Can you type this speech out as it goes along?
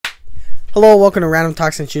Hello, welcome to Random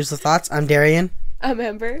Talks and Choose the Thoughts. I'm Darian. I'm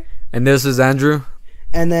Amber. And this is Andrew.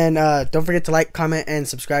 And then don't forget to like, comment, and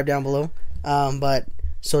subscribe down below.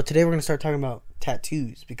 So today we're going to start talking about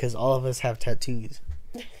tattoos because all of us have tattoos.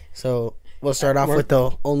 So we'll start off with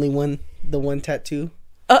the one tattoo.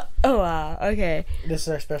 Okay. This is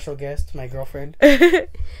our special guest, my girlfriend.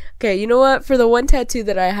 Okay, you know what? For the one tattoo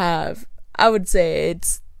that I have, I would say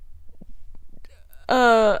it's,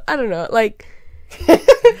 I don't know, like,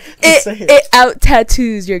 it out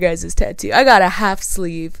tattoos your guys' tattoo. I got a half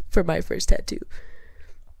sleeve for my first tattoo.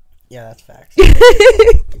 Yeah, that's facts. Give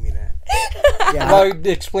me that. Yeah. Well,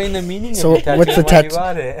 explain the meaning so of the tattoo. What's the tattoo? You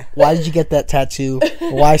got it. Why did you get that tattoo?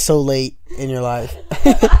 Why so late in your life?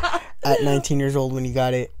 At 19 years old when you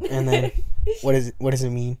got it, and then what does it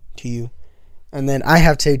mean to you? And then I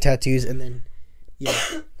have 2 tattoos, and then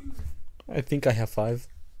I think I have 5.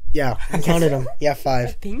 Yeah, I counted them. Yeah, 5.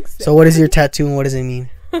 I think so. So what is your tattoo and what does it mean?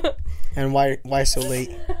 And why so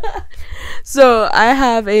late? So I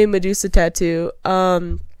have a Medusa tattoo.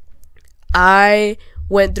 I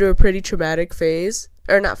went through a pretty traumatic phase,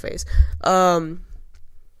 or not phase,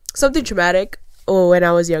 something traumatic when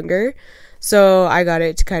I was younger. So I got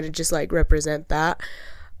it to kind of just like represent that.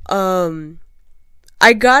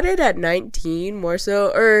 I got it at 19 more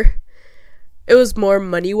so, or it was more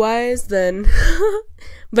money wise than,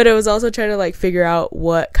 but it was also trying to like figure out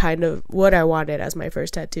what I wanted as my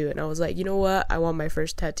first tattoo. And I was like, you know what? I want my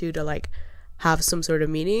first tattoo to like have some sort of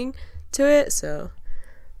meaning to it. So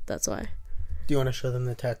that's why. Do you want to show them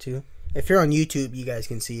the tattoo? If you're on YouTube, you guys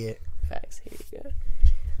can see it. Facts. Here you go.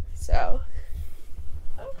 So.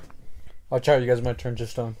 Watch out, you guys might turn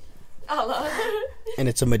just on. And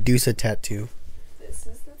it's a Medusa tattoo. This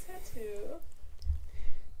is the tattoo.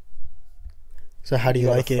 So how do you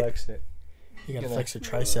like it? Flex it? You gotta flex your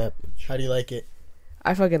tricep. How do you like it?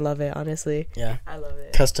 I fucking love it, honestly. Yeah. I love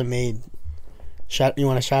it. Custom made. You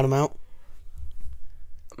want to shout them out?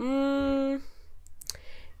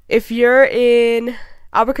 If you're in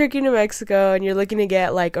Albuquerque, New Mexico, and you're looking to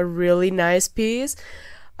get like a really nice piece,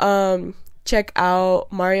 check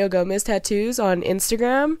out Mario Gomez Tattoos on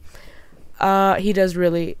Instagram. He does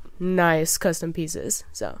really nice custom pieces.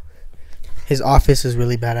 So his office is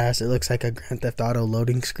really badass. It looks like a Grand Theft Auto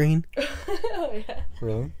loading screen. Oh yeah.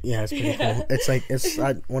 Really? Yeah, it's pretty cool. It's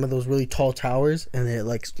one of those really tall towers, and then it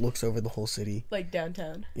like looks over the whole city. Like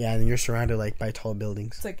downtown. Yeah, and you're surrounded like by tall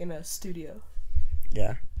buildings. It's like in a studio.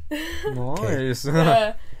 Yeah. Nice.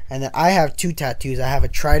 Yeah. And then I have 2 tattoos. I have a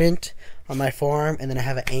trident on my forearm, and then I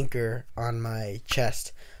have an anchor on my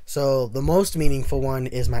chest. So the most meaningful one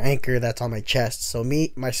is my anchor that's on my chest. So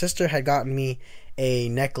my sister had gotten me a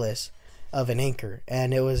necklace of an anchor,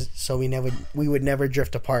 and it was so we would never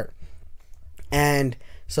drift apart. And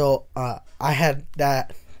so I had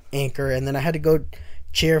that anchor, and then I had to go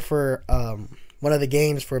cheer for one of the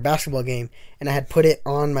games for a basketball game, and I had put it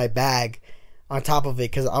on my bag on top of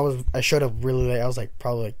it because I showed up really late. I was like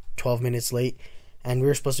probably like 12 minutes late, and we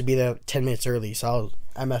were supposed to be there 10 minutes early, so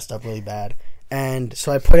I messed up really bad. And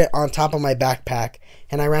so I put it on top of my backpack,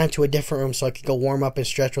 and I ran to a different room so I could go warm up and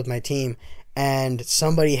stretch with my team. And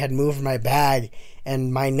somebody had moved my bag,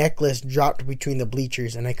 and my necklace dropped between the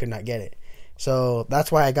bleachers, and I could not get it. So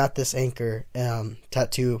that's why I got this anchor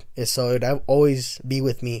tattoo, is so it would always be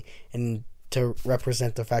with me and to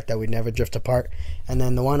represent the fact that we'd never drift apart. And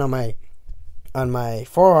then the one on my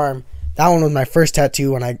forearm, that one was my first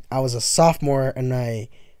tattoo when I was a sophomore, and I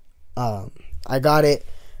got it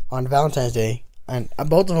on Valentine's Day, and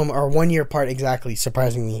both of them are 1 year apart exactly,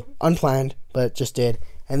 surprisingly. Unplanned, but just did.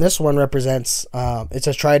 And this one represents, it's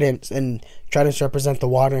a trident, and tridents represent the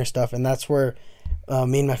water and stuff, and that's where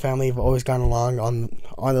me and my family have always gone along on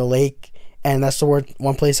the lake, and that's the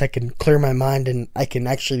one place I can clear my mind, and I can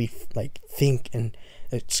actually like think, and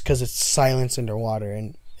it's because it's silence underwater,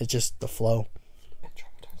 and it's just the flow.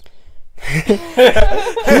 He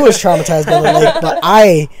was traumatized by the lake, but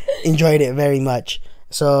I enjoyed it very much.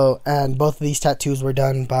 So, and both of these tattoos were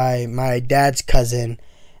done by my dad's cousin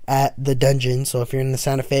at the Dungeon. So if you're in the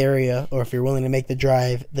Santa Fe area, or if you're willing to make the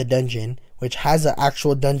drive, the Dungeon, which has an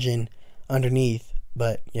actual dungeon underneath.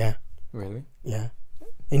 But yeah. Really? Yeah.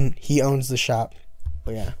 And he owns the shop.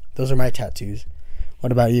 But yeah, those are my tattoos.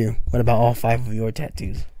 What about you? What about all 5 of your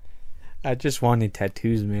tattoos? I just wanted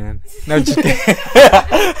tattoos, man. No, just kidding.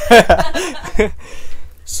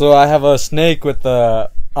 So I have a snake with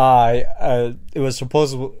the eye.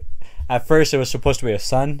 At first it was supposed to be a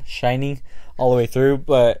sun shining all the way through,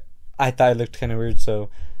 but I thought it looked kind of weird, so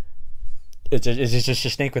it's just a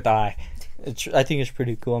snake with the eye. I think it's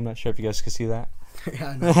pretty cool. I'm not sure if you guys can see that. Yeah,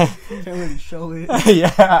 I know. Can't really show it.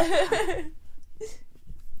 Yeah.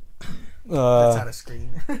 That's out of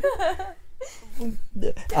screen.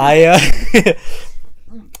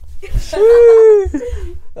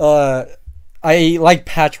 I like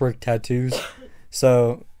patchwork tattoos,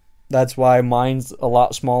 so that's why mine's a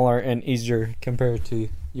lot smaller and easier compared to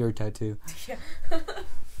your tattoo. Yeah.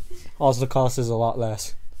 Also, the cost is a lot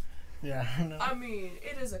less. Yeah, I know. I mean,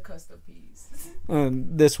 it is a custom piece.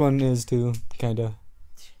 This one is too, kind of.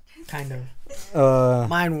 Kind of.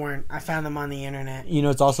 Mine weren't. I found them on the internet. You know,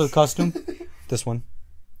 it's also custom. This one.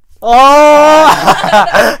 Oh!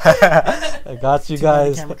 I got you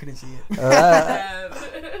guys. The camera couldn't see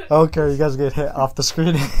it. Okay, you guys get hit off the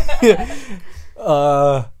screen.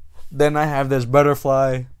 Then I have this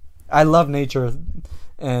butterfly. I love nature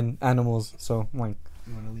and animals, so like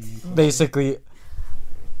basically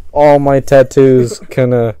all my tattoos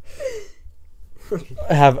kind of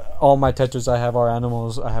have all my tattoos I have are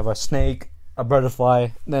animals. I have a snake, a butterfly.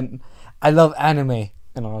 Then I love anime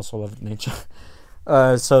and I also love nature.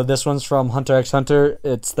 So this one's from Hunter x Hunter.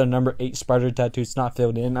 It's the number 8 spider tattoo. It's not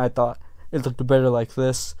filled in. I thought it looked better like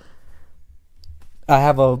this. I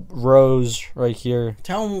have a rose right here.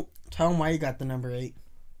 Tell them why you got the number 8.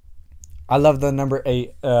 I love the number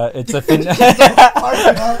 8. It's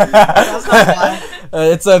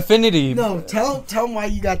it's affinity. No, tell them why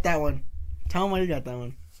you got that one. Tell them why you got that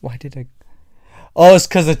one. Why did I? Oh, it's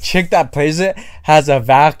because the chick that plays it has a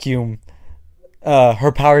vacuum.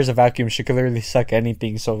 Her power is a vacuum. She could literally suck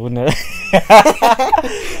anything. So when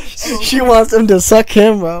she wants him to suck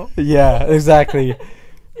him, bro. Yeah, exactly.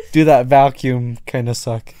 Do that vacuum kind of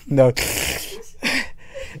suck. No.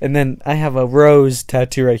 And then I have a rose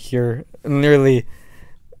tattoo right here. And literally,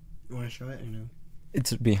 you want to show it or no?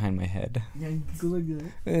 It's behind my head. Yeah, go like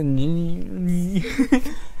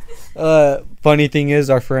that. Funny thing is,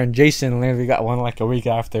 our friend Jason literally got one like a week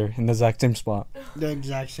after in the exact same spot. The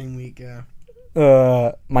exact same week, yeah.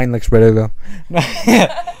 Mine looks better though.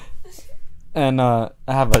 And I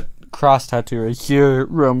have a cross tattoo right here,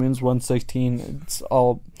 Romans 1:16. It's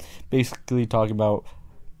all basically talking about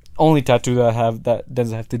only tattoo that I have that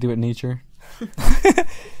doesn't have to do with nature.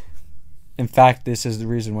 In fact, this is the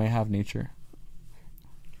reason why I have nature.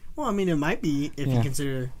 Well, I mean, it might be if you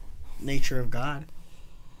consider nature of God.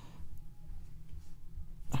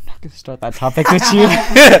 I'm not gonna start that topic with you.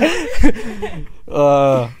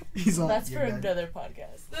 That's for another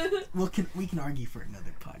podcast. We can argue for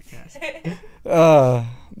another podcast.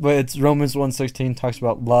 But it's Romans 1:16 talks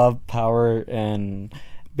about love, power, and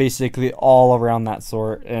basically all around that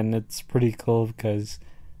sort, and it's pretty cool because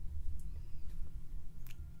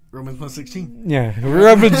Romans 1:16. Yeah,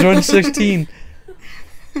 Romans 1:16.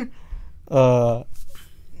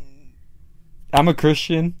 I'm a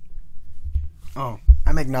Christian. Oh,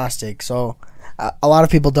 I'm agnostic. So a lot of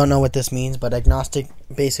people don't know what this means, but agnostic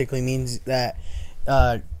basically means that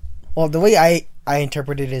well, the way I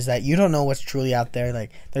interpret it is that you don't know what's truly out there.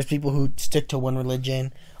 Like, there's people who stick to one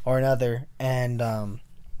religion or another, and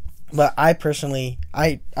but I personally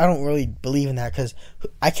I don't really believe in that, because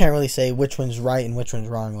I can't really say which one's right and which one's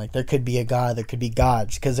wrong. Like, there could be a God, there could be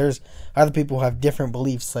gods, because there's other people who have different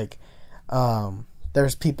beliefs. Like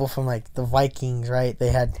there's people from like the Vikings, right?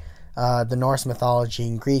 They had the Norse mythology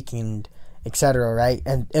and Greek and etc., right?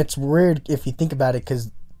 And it's weird if you think about it, because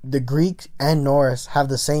the Greek and Norse have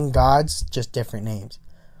the same gods, just different names.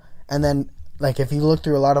 And then, like, if you look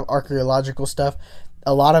through a lot of archaeological stuff,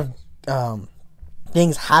 a lot of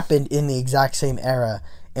things happened in the exact same era,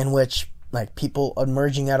 in which, like, people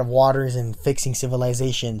emerging out of waters and fixing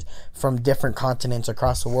civilizations from different continents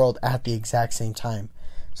across the world at the exact same time.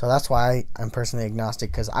 So that's why I'm personally agnostic,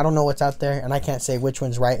 because I don't know what's out there, and I can't say which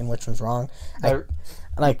one's right and which one's wrong.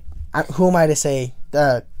 Who am I to say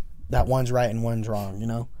that one's right and one's wrong, you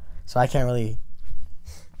know? So I can't really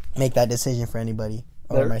make that decision for anybody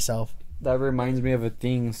or myself. That reminds me of a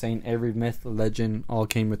thing saying every myth, legend, all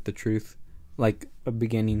came with the truth. Like, a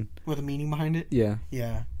beginning. With a meaning behind it? Yeah.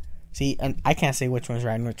 Yeah. See, and I can't say which one's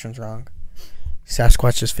right and which one's wrong.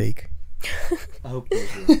 Sasquatch is fake. I hope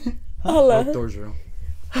those are real. I hope those are real.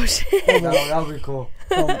 Oh, shit. That would be cool.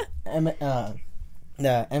 From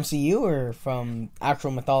the MCU or from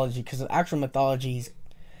actual mythology? Because actual mythology,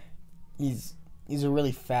 he's a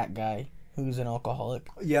really fat guy who's an alcoholic.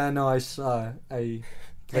 Yeah, no, I saw. I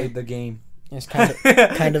played the game. It's kind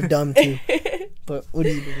of dumb too. But what are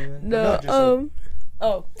you doing? No,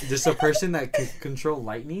 just a person that can control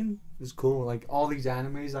lightning is cool. Like all these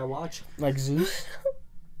animes I watch, like Zeus.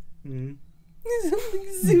 Mm-hmm.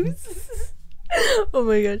 Zeus. Oh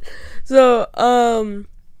my god. So,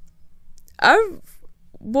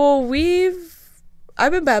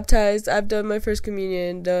 I've been baptized. I've done my first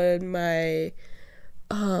communion, done my,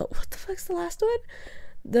 what the fuck's the last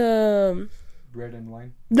one? bread and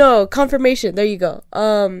wine. No, confirmation. There you go.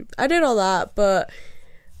 I did all that, but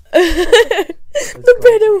the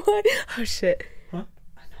bread and wine. Oh shit. Huh?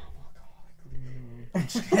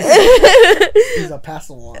 He's a pass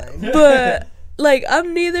of wine. But like,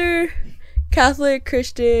 I'm neither Catholic,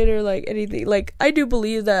 Christian, or like anything. Like, I do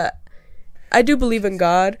believe in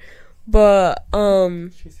God, but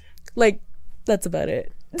like, that's about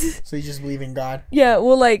it. So you just believe in God? Yeah,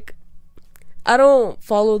 well, like, I don't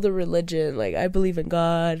follow the religion. Like, I believe in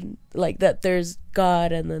God, like that there's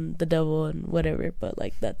God and then the devil and whatever, but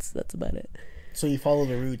like that's about it. So you follow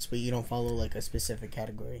the roots, but you don't follow like a specific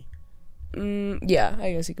category? Yeah,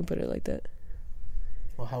 I guess you can put it like that.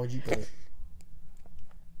 Well, how would you put it?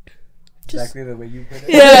 Exactly the way you put it.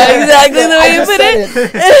 Yeah, exactly the way you put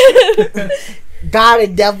it. God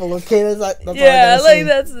and devil, okay? That's all I Yeah, gotta like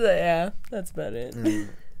say. that's about it.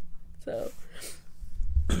 So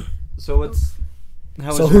So what's...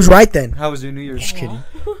 who's right then? How was your New Year's? Just kidding.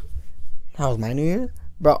 How was my New Year?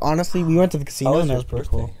 Bro, honestly, we went to the casino and that was pretty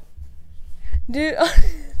cool. dude.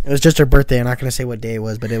 It was just her birthday. I'm not gonna say what day it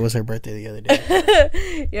was, but it was her birthday the other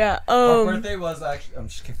day. Yeah. Our birthday was actually... I'm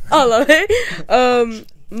just kidding. I love it.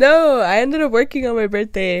 No, I ended up working on my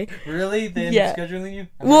birthday. Really? They ended Yeah. up scheduling you?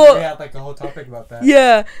 Well, we had like a whole topic about that.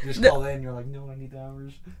 Yeah. You just call in, you're like, no, I need the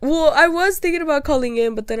hours. Well, I was thinking about calling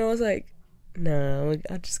in, but then I was like, no,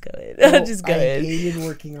 I'll just go in. I'll just go I in. hated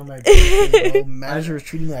working on my birthday, bro. Manager was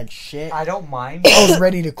treating me like shit. I don't mind. I was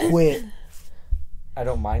ready to quit. I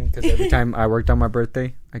don't mind because every time I worked on my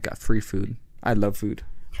birthday, I got free food. I love food.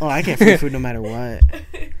 Oh, I get free food no matter what.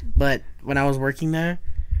 But when I was working there,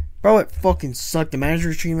 bro, it fucking sucked. The manager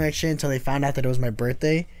was treating me like shit until they found out that it was my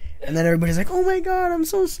birthday. And then everybody's like, oh my God, I'm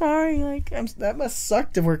so sorry. Like, that must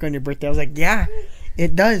suck to work on your birthday. I was like, yeah,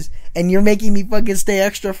 it does. And you're making me fucking stay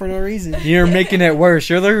extra for no reason. You're making it worse.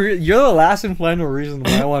 You're the last and final reason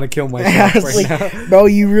why I want to kill myself right now. Bro,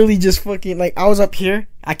 you really just fucking, like, I was up here.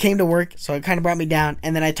 I came to work, so it kind of brought me down.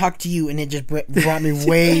 And then I talked to you, and it just brought me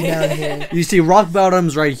way down here. You see, rock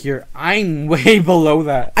bottom's right here. I'm way below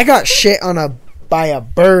that. I got shit on by a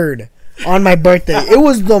bird on my birthday. It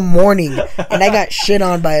was the morning, and I got shit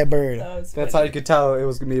on by a bird. That's how you could tell it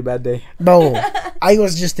was going to be a bad day. Bro, I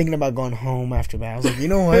was just thinking about going home after that. I was like, you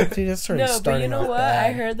know what? Dude, that's No, starting but you know off what? bad.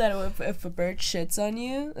 I heard that if a bird shits on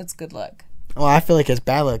you, it's good luck. Well, I feel like it's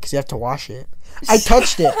bad luck because you have to wash it. I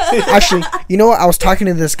touched it. Actually, you know what? I was talking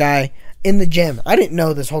to this guy in the gym. I didn't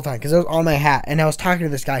know this whole time because it was on my hat. And I was talking to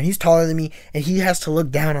this guy. And he's taller than me. And he has to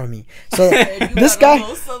look down on me. So this guy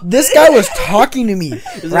was talking to me,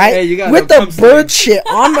 right? Hey, you gotta with the come bird shit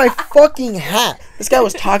on my fucking hat. This guy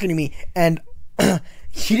was talking to me. And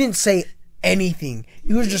he didn't say anything.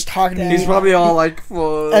 He was just talking to me. He's probably all like,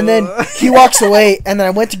 fuck. And then he walks away, and then I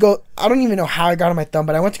went to go, I don't even know how I got on my thumb,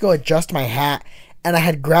 but I went to go adjust my hat, and I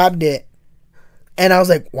had grabbed it, and I was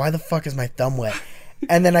like, why the fuck is my thumb wet?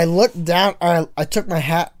 And then I looked down, I took my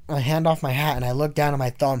hand off my hat, and I looked down at my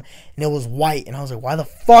thumb, and it was white, and I was like, why the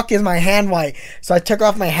fuck is my hand white? So I took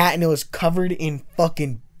off my hat, and it was covered in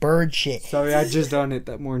fucking bird shit. Sorry, I just done it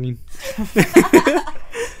that morning.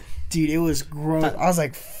 Dude, it was gross. I was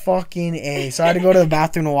like, fucking A. So I had to go to the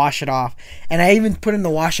bathroom to wash it off. And I even put it in the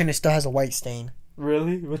wash and it still has a white stain.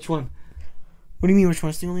 Really? Which one? What do you mean, which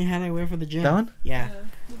one's the only hat I wear for the gym? That one? Yeah.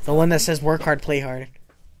 The one that says work hard, play hard.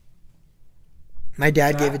 My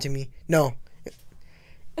dad gave it to me. No.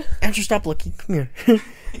 Andrew, stop looking. Come here.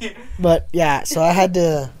 But, yeah, so I had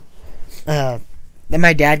to... then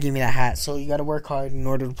my dad gave me that hat. So you gotta work hard in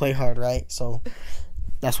order to play hard, right? So...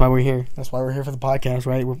 That's why we're here. That's why we're here for the podcast,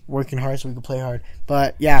 right? We're working hard so we can play hard.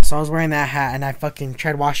 But, yeah, so I was wearing that hat, and I fucking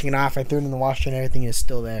tried washing it off. I threw it in the washer, and everything is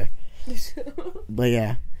still there. But,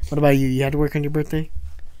 yeah. What about you? You had to work on your birthday?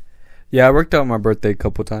 Yeah, I worked out my birthday a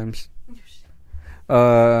couple times.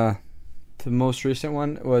 The most recent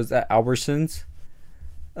one was at Albertsons.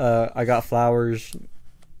 I got flowers.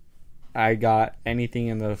 I got anything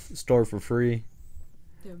in the store for free.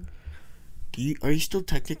 Are you still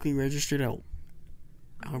technically registered at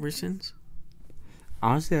Albertsons?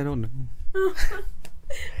 Honestly, I don't know.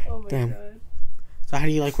 Oh my Damn. God. So how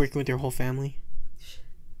do you like working with your whole family?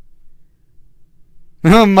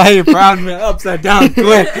 My frown went upside down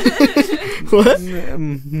quick. What?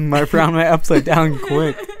 My frown went upside down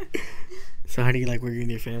quick. So how do you like working with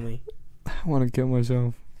your family? I want to kill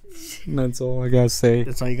myself. That's all I gotta say.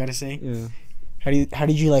 That's all you gotta say? Yeah. How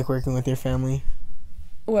did you like working with your family?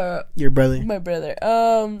 Well, Your brother? my brother.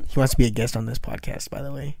 He wants to be a guest on this podcast, by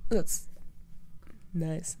the way. That's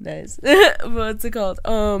nice. What's it called?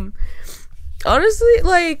 Honestly,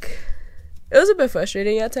 like, it was a bit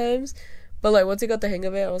frustrating at times, but like once I got the hang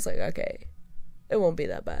of it, I was like, okay, it won't be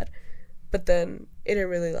that bad. But then it didn't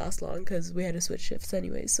really last long because we had to switch shifts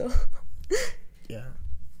anyway. So Yeah.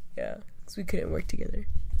 yeah, because we couldn't work together.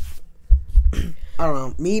 I don't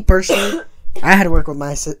know. Me personally, I had to work with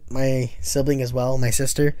my sibling as well, my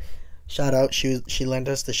sister. Shout out, she lent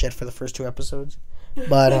us the shed for the first 2 episodes.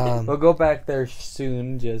 But We'll go back there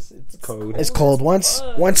soon. Just it's cold. it's cold. Once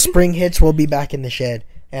spring hits, we'll be back in the shed,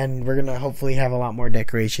 and we're gonna hopefully have a lot more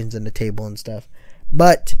decorations and the table and stuff.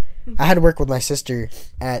 But I had to work with my sister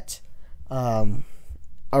at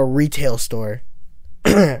a retail store.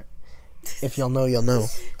 If you'll know, you'll know.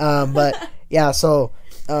 But yeah, so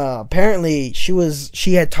apparently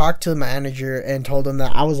she had talked to the manager and told him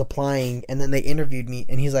that I was applying, and then they interviewed me,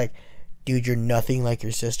 and he's like, "Dude, you're nothing like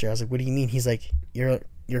your sister." I was like, "What do you mean?" He's like,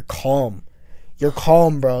 You're calm. You're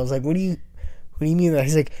calm, bro." I was like, What do you mean?"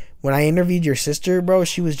 He's like, "When I interviewed your sister, bro,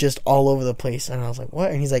 she was just all over the place." And I was like,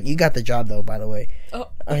 "What?" And he's like, "You got the job though, by the way." Oh.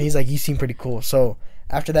 And he's like, "You seem pretty cool." So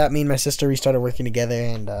after that, me and my sister, we started working together,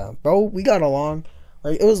 and bro, we got along.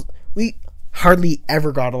 Like we hardly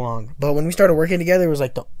ever got along, but when we started working together, it was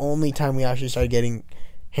like the only time we actually started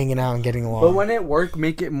hanging out and getting along. But when it work,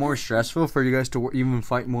 make it more stressful for you guys to even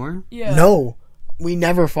fight more? Yeah. No, we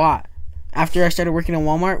never fought. After I started working at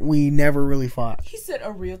Walmart, we never really fought. He said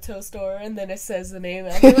a retail store, and then it says the name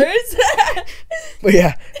afterwards. But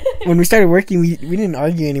yeah, when we started working, we didn't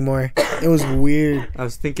argue anymore. It was weird. I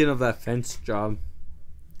was thinking of that fence job.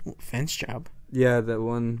 Fence job? Yeah, that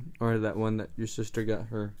one that your sister got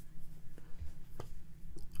her.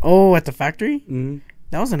 Oh, at the factory? Mm-hmm.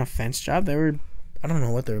 That wasn't a fence job. I don't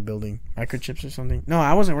know what they were building. Microchips or something. No,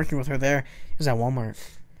 I wasn't working with her there. It was at Walmart.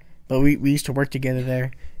 But we used to work together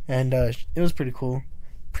there. And it was pretty cool.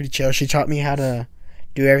 Pretty chill. She taught me how to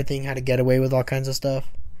do everything, how to get away with all kinds of stuff.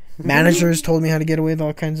 Managers told me how to get away with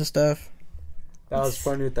all kinds of stuff. That was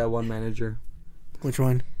funny with that one manager. Which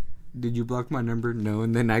one? Did you block my number? No,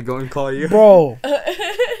 and then I go and call you. Bro.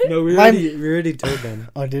 No, we already told them.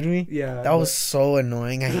 Oh, did we? Yeah. That was so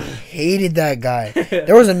annoying. I hated that guy.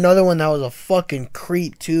 There was another one that was a fucking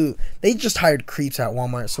creep, too. They just hired creeps at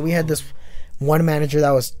Walmart. So we had this one manager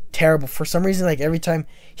that was terrible. For some reason, like, every time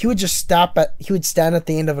he would just he would stand at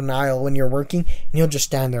the end of an aisle when you're working, and he'll just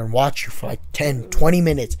stand there and watch you for like 10, 20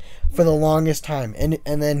 minutes for the longest time. And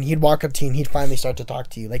then he'd walk up to you and he'd finally start to talk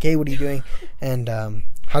to you. Like, "Hey, what are you doing? And,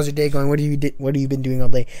 how's your day going? What have you been doing all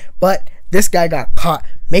day?" But this guy got caught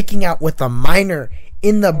making out with a minor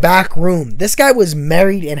in the back room. This guy was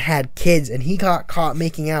married and had kids, and he got caught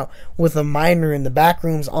making out with a minor in the back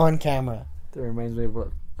rooms on camera. That reminds me of what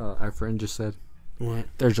our friend just said. What?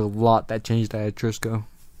 There's a lot that changed at Trisco.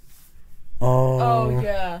 Oh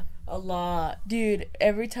yeah, a lot, dude.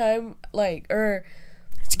 Every time,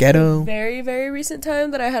 It's ghetto. very very recent time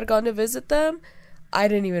that I had gone to visit them, I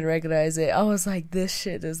didn't even recognize it. I was like, this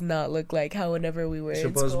shit does not look like how whenever we were in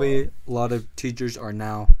Supposedly, school. a lot of teachers are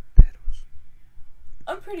now.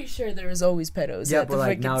 I'm pretty sure there was always pedos. Yeah, at but the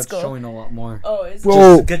like freaking now it's school. showing a lot more. Oh, is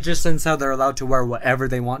Bro. it? Just since how they're allowed to wear whatever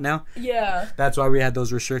they want now. Yeah. That's why we had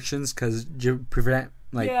those restrictions, because to prevent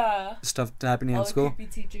yeah. stuff happening All in the school.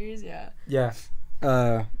 creepy teachers. Yeah. Yeah.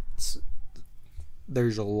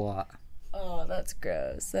 There's a lot. Oh, that's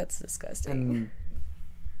gross. That's disgusting. And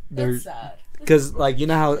That's there's sad. because you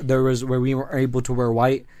know how there was where we were able to wear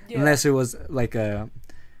white Yeah. unless it was like a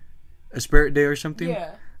spirit day or something.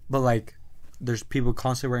 Yeah. But there's people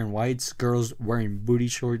constantly wearing whites, girls wearing booty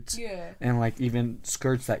shorts, Yeah. and even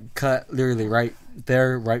skirts that cut literally right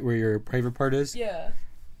there, right where your private part is. Yeah.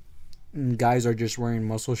 And guys are just wearing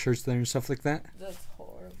muscle shirts there and stuff like that. That's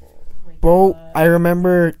horrible. Oh my Bro, God. I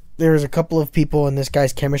remember there was a couple of people in this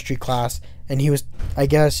guy's chemistry class, and he was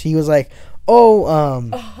like,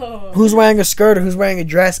 Oh. who's wearing a skirt or who's wearing a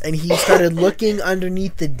dress? And he started looking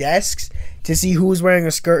underneath the desks to see who was wearing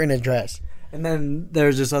a skirt and a dress. And then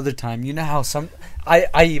there's this other time. You know how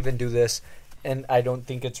I even do this, and I don't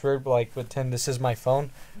think it's weird, but pretend this is my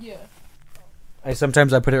phone. Yeah.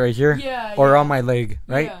 Sometimes I put it right here. Yeah. Or yeah. on my leg,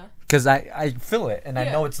 right? Yeah. Because I feel it, and I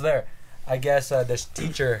Yeah. know it's there. I guess this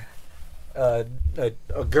teacher, a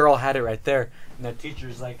girl had it right there, and the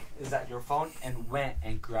teacher's like, "Is that your phone?" and went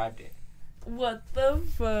and grabbed it. What the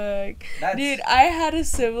fuck? That's- Dude, I had a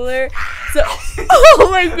similar. So, oh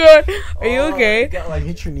my god. Are you okay? Got, Like,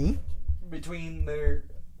 hit your knee? between their.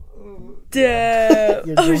 Damn.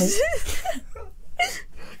 Your Oh, joint? shit.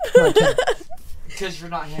 Because you're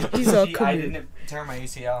not him. He's all See, I coming. didn't tear my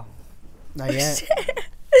ACL. Not yet.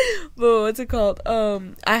 But what's it called?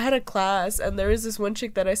 I had a class, and there was this one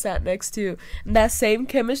chick that I sat next to, and that same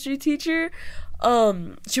chemistry teacher,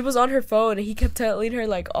 she was on her phone, and he kept telling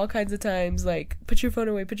her all kinds of times, put your phone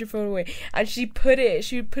away, and she put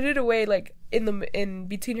it away in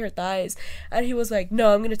between her thighs, and he was like,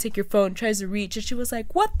 no, I'm gonna take your phone. Tries to reach, and she was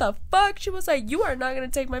like, what the fuck? She was like, you are not gonna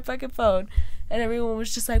take my fucking phone. And everyone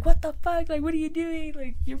was just like, what the fuck? Like, what are you doing?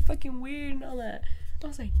 Like, you're fucking weird and all that. I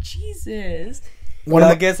was like, Jesus. Well,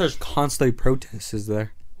 I guess there's constantly protests, is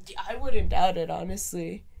there? Yeah, I wouldn't doubt it,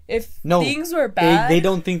 honestly. If things were they bad,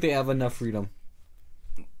 don't think they have enough freedom.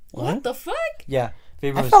 what the fuck? Yeah.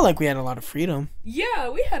 I felt like we had a lot of freedom. Yeah,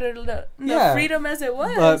 we had enough Yeah. freedom as it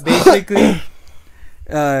was. But basically,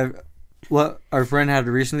 what our friend had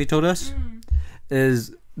recently told us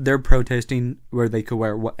is they're protesting where they could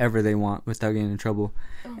wear whatever they want without getting in trouble.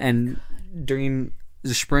 And during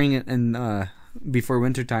the spring and before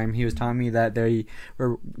winter time, he was telling me that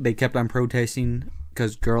they kept on protesting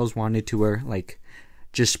because girls wanted to wear like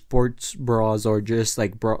just sports bras or just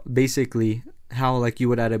like basically how like you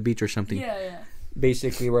would at a beach or something. Yeah.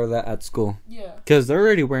 Basically wear that at school. Yeah. Because they're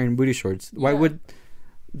already wearing booty shorts. Why Yeah. would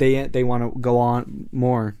they want to go on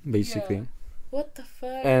more, basically? Yeah. What the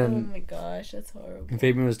fuck? And oh my gosh, that's horrible.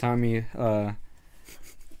 Fabian was telling me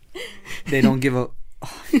they don't give a...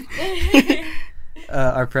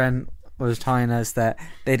 our friend was telling us that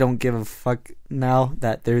they don't give a fuck now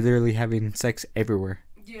that they're literally having sex everywhere.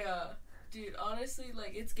 Yeah. Dude, honestly,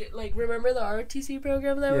 like, remember the ROTC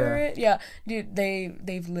program that we were in? Yeah. Dude,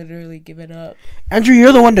 they've literally given up. Andrew,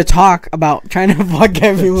 you're the one to talk about trying to fuck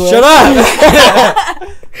everyone. Shut up!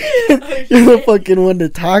 You're the fucking one to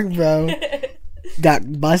talk, bro.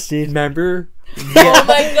 Got busted. Remember? Oh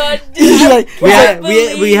my god, dude. He's like,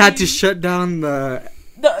 We had to shut down the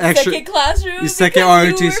second classroom. the second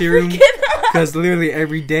ROTC room because literally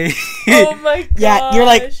every day. Oh my god. yeah, you're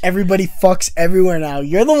like, everybody fucks everywhere now.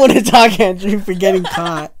 You're the one to talk, Andrew, for getting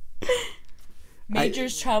caught.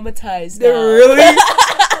 Major's traumatized now. Really?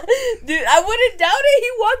 Dude, I wouldn't doubt it.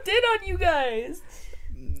 He walked in on you guys.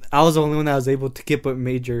 I was the only one that was able to keep up with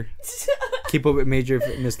major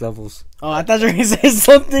fitness levels. Oh, I thought you were going to say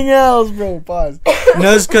something else, bro. Pause.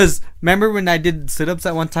 No, it's because remember when I did sit-ups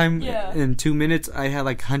at one time? Yeah. In 2 minutes, I had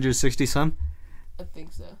like 160 some. I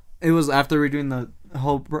think so. It was after we were doing the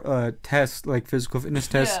whole test, like physical fitness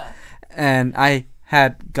test, Yeah. and I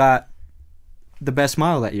had got the best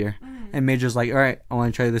smile that year. And Major's like, all right, I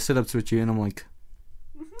want to try the sit-ups with you, and I'm like,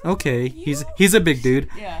 okay, he's a big dude.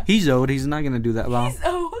 Yeah. He's old. He's not gonna do that well. He's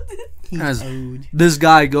old. As this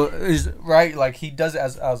guy is right, like he does it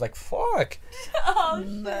as I was like, fuck. Oh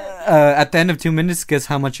shit. At the end of 2 minutes, guess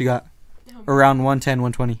how much you got? Around 110,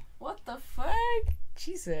 120. What the fuck?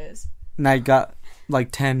 Jesus. And I got like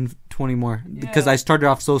 10, 20 more because I started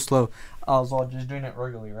off so slow. I was all just doing it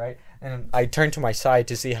regularly, right? And I turned to my side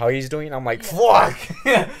to see how he's doing. I'm like, fuck.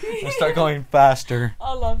 I start going faster.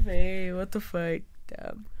 I love it. What the fuck?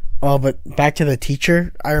 Damn. Oh, but back to the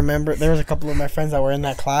teacher. I remember there was a couple of my friends that were in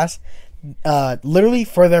that class. Literally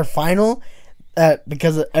for their final,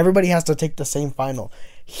 because everybody has to take the same final.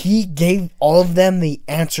 He gave all of them the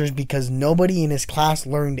answers because nobody in his class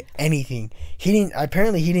learned anything. He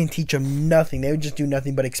didn't teach them nothing. They would just do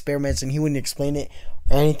nothing but experiments, and he wouldn't explain it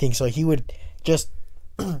or anything. So he would just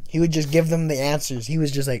give them the answers. He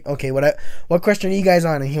was just like, okay, what question are you guys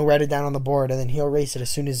on? And he'll write it down on the board, and then he'll erase it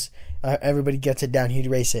as soon as everybody gets it down. He'd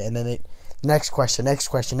erase it, and then next question. Yeah,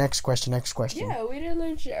 we didn't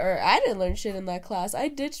learn shit, or I didn't learn shit in that class. I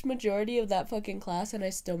ditched majority of that fucking class, and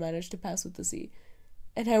I still managed to pass with a C.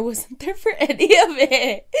 And I wasn't there for any of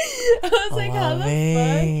it. I was like, how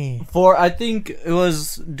the fuck? I think it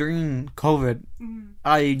was during COVID.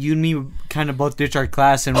 You and me kind of both ditch our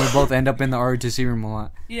class, and we both end up in the ROTC room a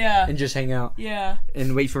lot. Yeah. And just hang out. Yeah.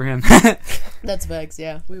 And wait for him. That's vex,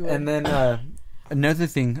 yeah. We were. And then another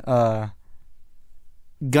thing,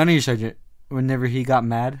 Gunny Sergeant, whenever he got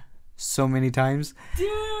mad so many times. Dude.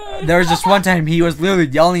 There was just one time he was literally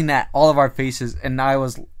yelling at all of our faces, and I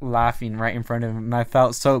was laughing right in front of him, and I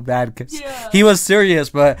felt so bad because he was serious,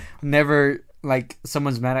 but whenever like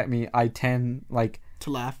someone's mad at me, I tend like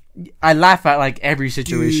to laugh. I laugh at like every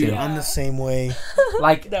situation. Dude, I'm the same way.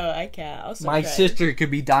 Like no, I can't. My sister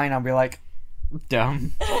could be dying. I'll be like,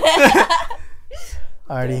 dumb.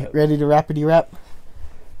 Alrighty, ready to rapidy rap?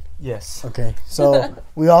 Yes. Okay, so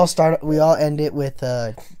we all end it with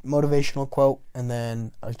a motivational quote and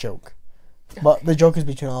then a joke. But the joke is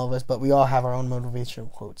between all of us, but we all have our own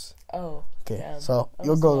motivational quotes. Oh. Okay, damn. so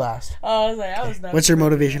you'll go last. Oh, I was like, I was not. What's your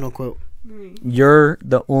motivational quote? You're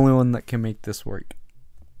the only one that can make this work.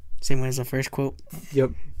 Same way as the first quote?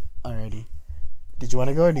 Yep. Alrighty. Did you want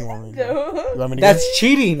to go or do you want me to go? No. You want me to That's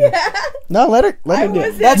cheating. No, let her do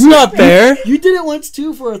it. That's not fair. You did it once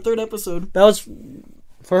too for our third episode. That was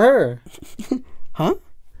for her. Huh?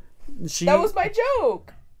 That was my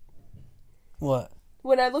joke. What?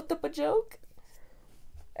 When I looked up a joke.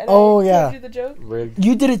 And Oh, I yeah. told you the joke. Rigged.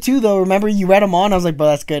 You did it too, though. Remember, you read them on. I was like, bro,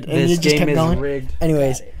 that's good. And This you just game kept is going. rigged.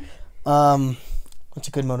 Anyways, Got it. what's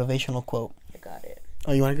a good motivational quote? I got it.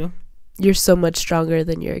 Oh, you want to go? You're so much stronger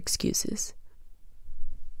than your excuses.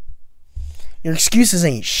 Your excuses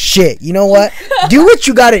ain't shit. You know what? Do what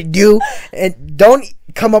you gotta do, and don't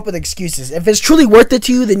come up with excuses. If it's truly worth it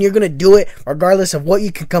to you, then you're gonna do it, regardless of what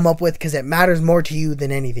you can come up with, because it matters more to you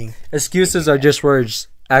than anything. Excuses are just words.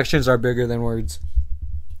 Actions are bigger than words.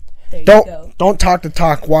 There you go. Don't talk the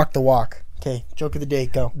talk, walk the walk. Okay, joke of the day,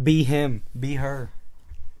 go. Be him. Be her.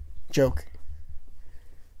 Joke.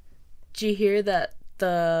 Did you hear that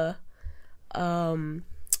the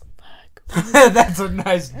That's a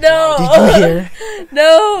nice. no Did you hear?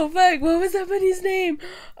 no fuck what was that bunny's name?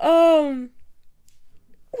 What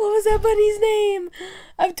was that bunny's name?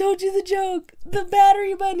 I've told you the joke. The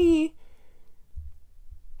battery bunny.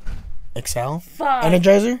 Excel? Fuck.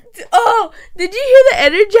 Energizer? Oh, did you hear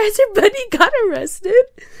the Energizer bunny got arrested?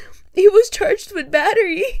 He was charged with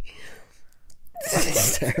battery.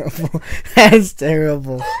 That's terrible. That's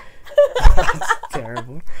terrible. That's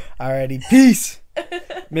terrible. Alrighty, peace.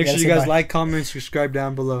 Make gotta sure you say guys bye. like, comment, subscribe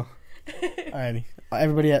down below. Alrighty.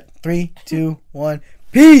 Everybody at 3, 2, 1.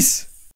 Peace!